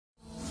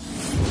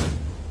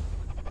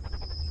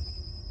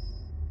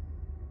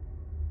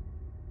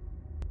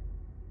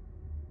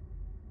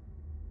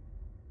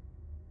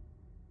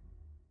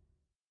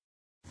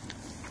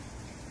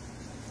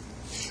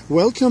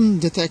Welcome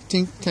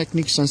detecting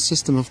techniques and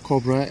system of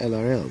Cobra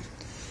LRL,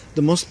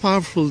 the most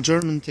powerful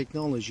German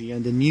technology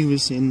and the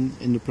newest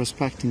in the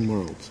prospecting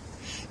world.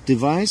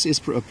 Device is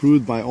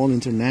approved by all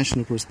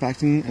international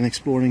prospecting and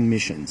exploring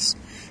missions.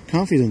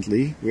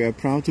 Confidently, we are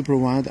proud to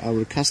provide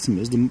our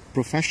customers the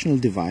professional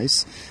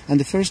device and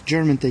the first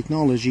German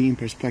technology in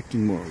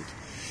prospecting world.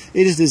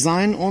 It is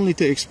designed only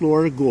to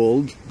explore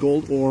gold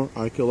ore,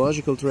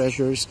 archaeological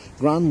treasures,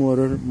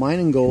 groundwater,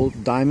 mining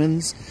gold,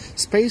 diamonds,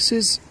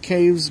 spaces,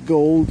 caves,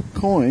 gold,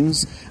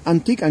 coins,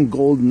 antique and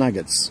gold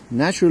nuggets,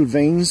 natural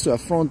veins to a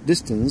front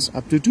distance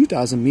up to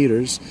 2,000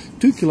 meters,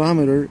 2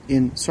 kilometers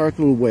in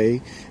circular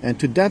way, and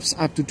to depths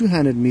up to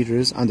 200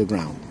 meters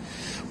underground.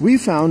 We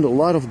found a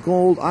lot of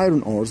gold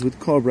iron ores with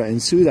Cobra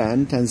in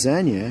Sudan,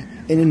 Tanzania,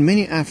 and in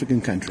many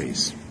African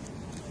countries.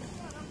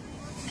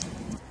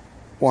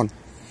 1.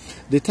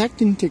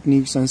 Detecting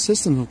techniques and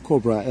systems of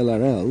Cobra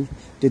LRL.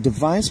 The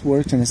device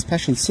works on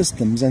special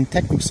systems and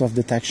techniques of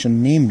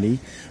detection, namely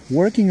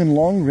working on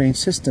long-range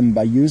system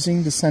by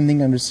using the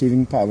sending and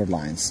receiving power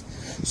lines,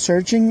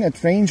 searching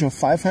at range of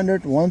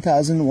 500,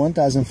 1000,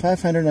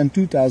 1500 and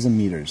 2000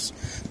 meters,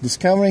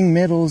 discovering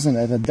metals and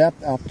at a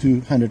depth up to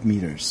 100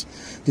 meters,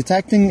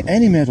 detecting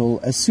any metal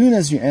as soon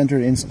as you enter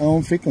its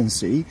own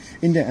frequency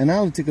in the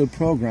analytical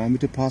program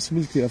with the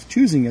possibility of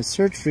choosing a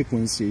search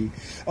frequency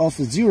of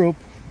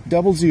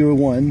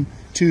 0.001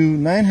 to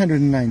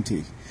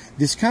 990,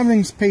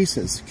 discovering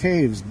spaces,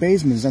 caves,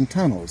 basements and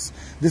tunnels,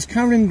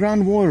 discovering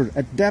groundwater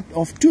at depth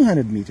of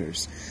 200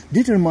 meters,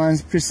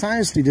 determines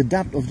precisely the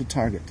depth of the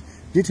target,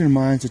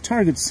 determines the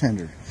target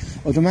center,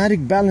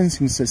 automatic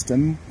balancing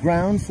system,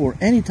 ground for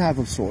any type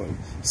of soil,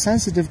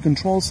 sensitive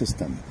control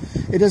system.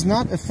 It is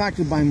not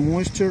affected by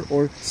moisture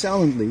or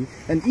salinity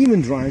and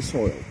even dry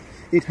soil.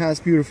 It has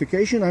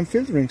purification and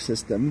filtering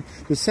system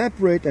to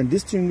separate and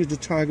distinguish the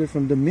target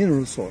from the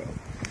mineral soil.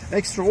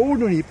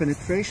 Extraordinary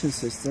penetration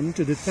system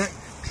to detect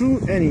through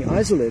any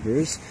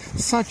isolators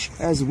such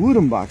as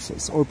wooden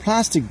boxes or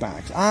plastic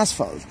bags,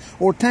 asphalt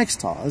or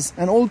textiles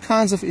and all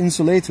kinds of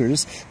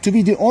insulators to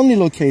be the only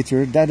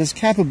locator that is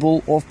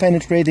capable of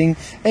penetrating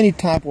any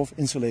type of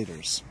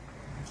insulators.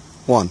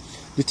 1.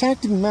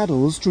 Detecting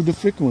metals through the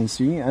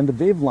frequency and the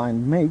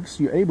waveline makes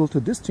you able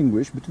to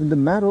distinguish between the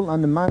metal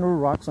and the mineral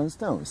rocks and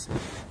stones.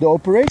 The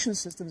operation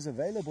system is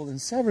available in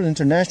several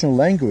international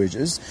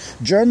languages: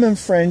 German,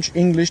 French,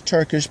 English,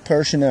 Turkish,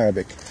 Persian,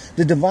 Arabic.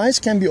 The device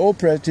can be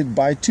operated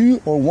by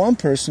 2 or 1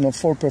 person or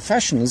 4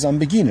 professionals and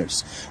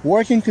beginners,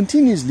 working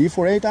continuously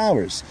for 8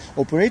 hours.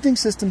 Operating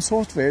system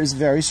software is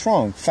very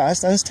strong,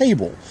 fast and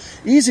stable,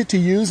 easy to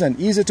use and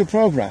easy to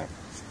program.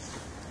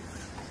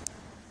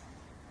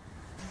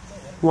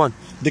 1.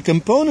 The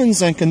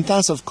components and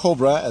contents of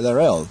Cobra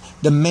LRL.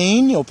 The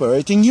main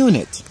operating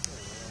unit,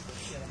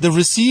 the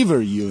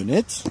receiver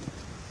unit,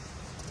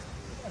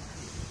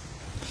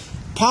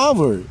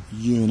 power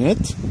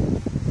unit,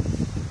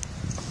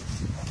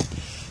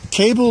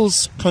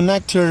 cables,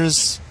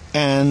 connectors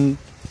and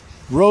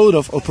rod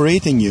of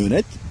operating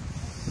unit,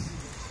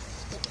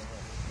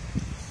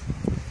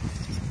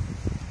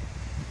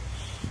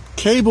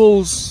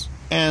 cables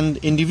and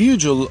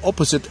individual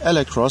opposite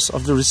electrodes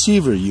of the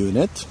receiver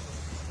unit,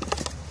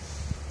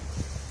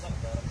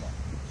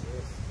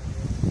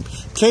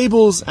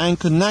 cables and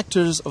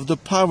connectors of the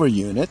power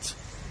unit,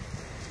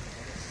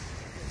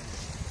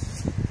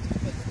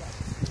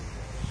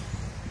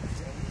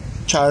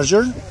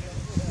 charger,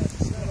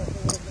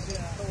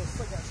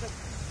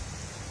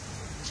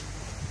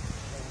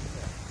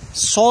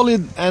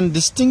 solid and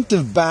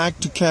distinctive bag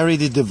to carry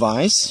the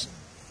device,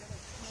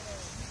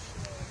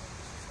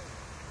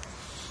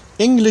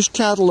 English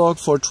catalog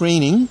for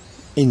training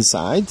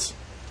inside,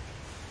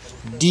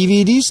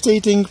 DVD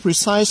stating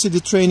precisely the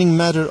training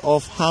method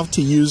of how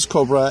to use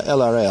Cobra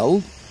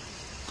LRL.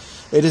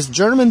 It is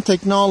German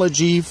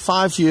technology,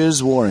 5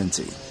 years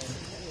warranty.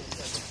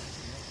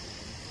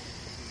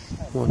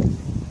 1.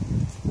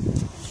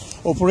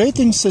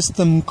 Operating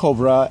system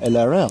Cobra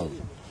LRL.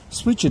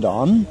 Switch it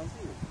on.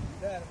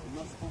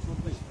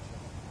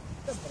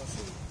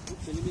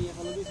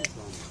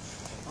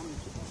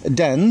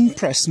 Then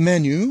press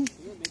menu.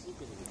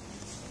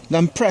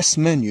 Then press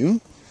menu.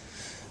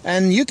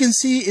 And you can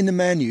see in the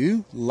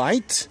menu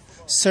light,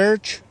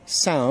 search,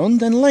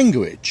 sound and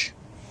language.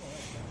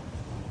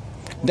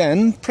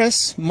 Then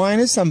press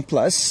minus and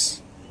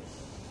plus.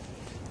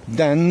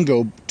 Then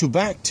go to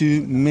back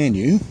to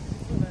menu.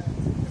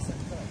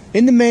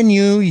 In the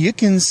menu you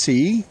can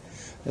see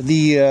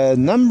the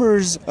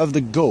numbers of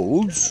the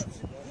golds,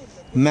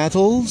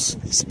 metals,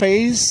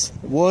 space,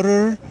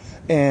 water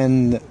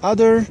and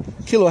other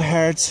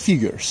kilohertz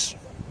figures.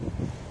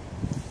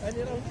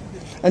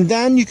 And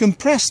then you can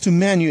press to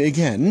menu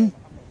again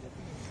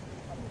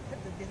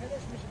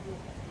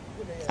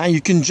and you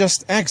can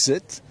just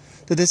exit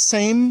to the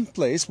same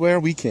place where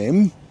we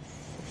came,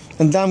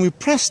 and then we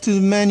press to the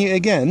menu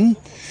again.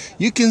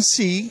 You can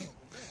see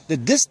the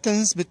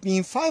distance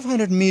between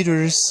 500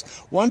 meters,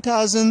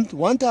 1000,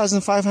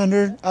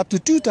 1500 up to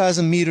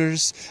 2000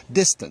 meters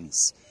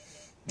distance.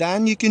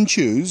 Then you can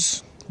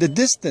choose the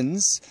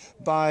distance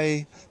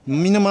by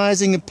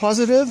minimizing a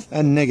positive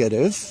and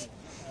negative,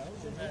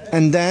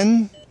 and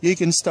then you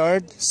can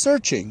start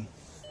searching.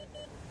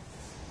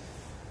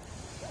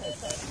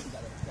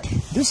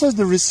 This is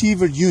the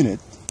receiver unit.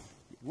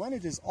 When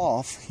it is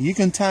off, you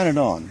can turn it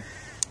on.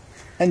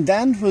 And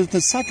then with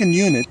the second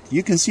unit,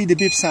 you can see the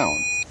beep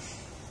sound.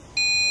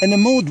 In the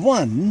mode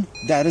 1,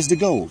 that is the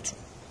gold.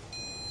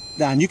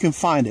 Then you can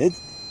find it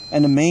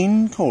in the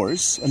main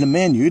course, in the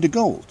menu, the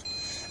gold.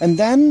 And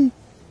then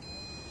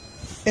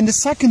in the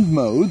second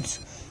mode,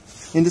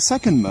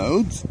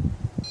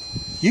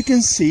 you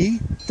can see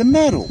the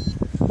metal.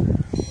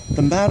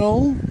 The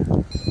metal,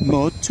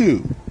 mode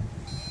 2.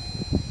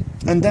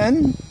 And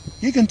then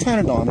you can turn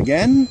it on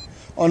again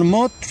on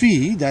mode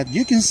 3, that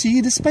you can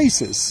see the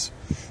spaces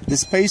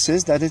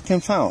that it can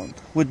found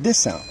with this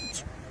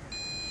sound.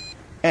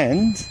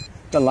 And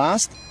the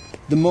last,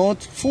 the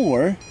mode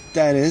 4,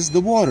 that is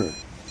the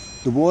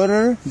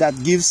water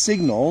that gives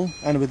signal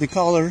and with the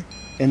color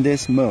in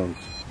this mode.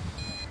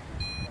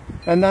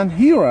 And then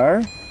here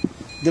are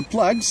the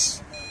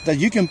plugs that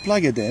you can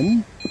plug it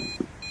in,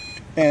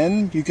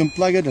 and you can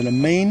plug it in the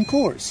main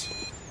course.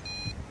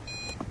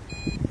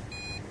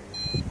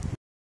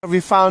 We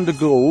found the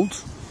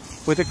gold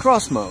with a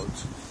cross mode.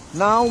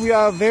 Now we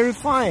are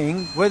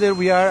verifying whether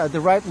we are at the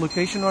right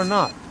location or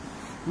not.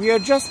 We are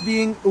just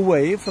being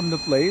away from the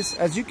place.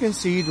 As you can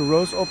see, the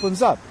rose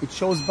opens up. It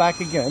shows back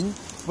again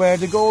where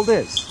the gold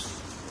is.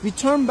 We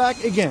turn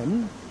back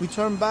again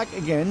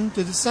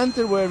to the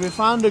center where we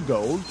found the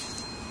gold.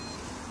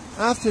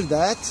 After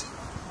that,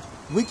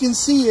 we can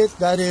see it,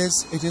 that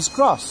is, it is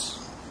cross.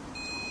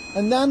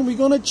 And then we're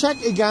going to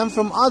check again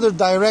from other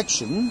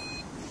direction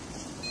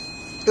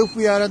if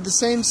we are at the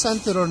same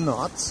center or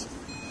not.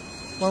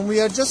 When we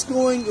are just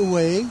going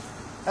away,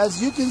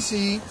 as you can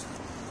see,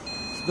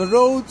 the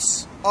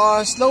roads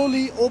are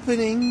slowly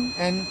opening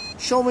and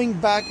showing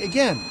back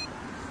again,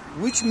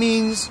 which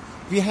means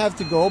we have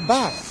to go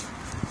back.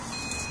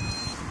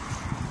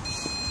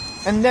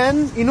 And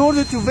then, in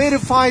order to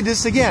verify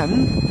this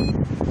again,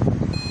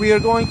 we are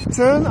going to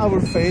turn our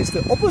face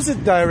the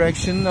opposite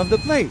direction of the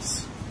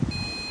place.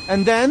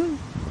 And then,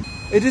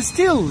 it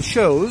still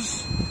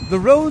shows the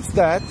roads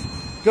that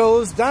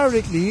goes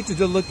directly to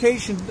the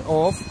location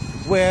of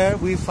where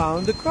we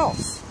found the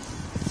cross.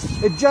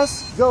 It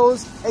just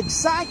goes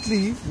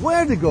exactly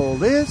where the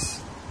gold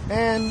is,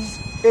 and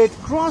it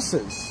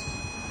crosses.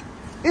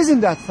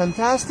 Isn't that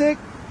fantastic?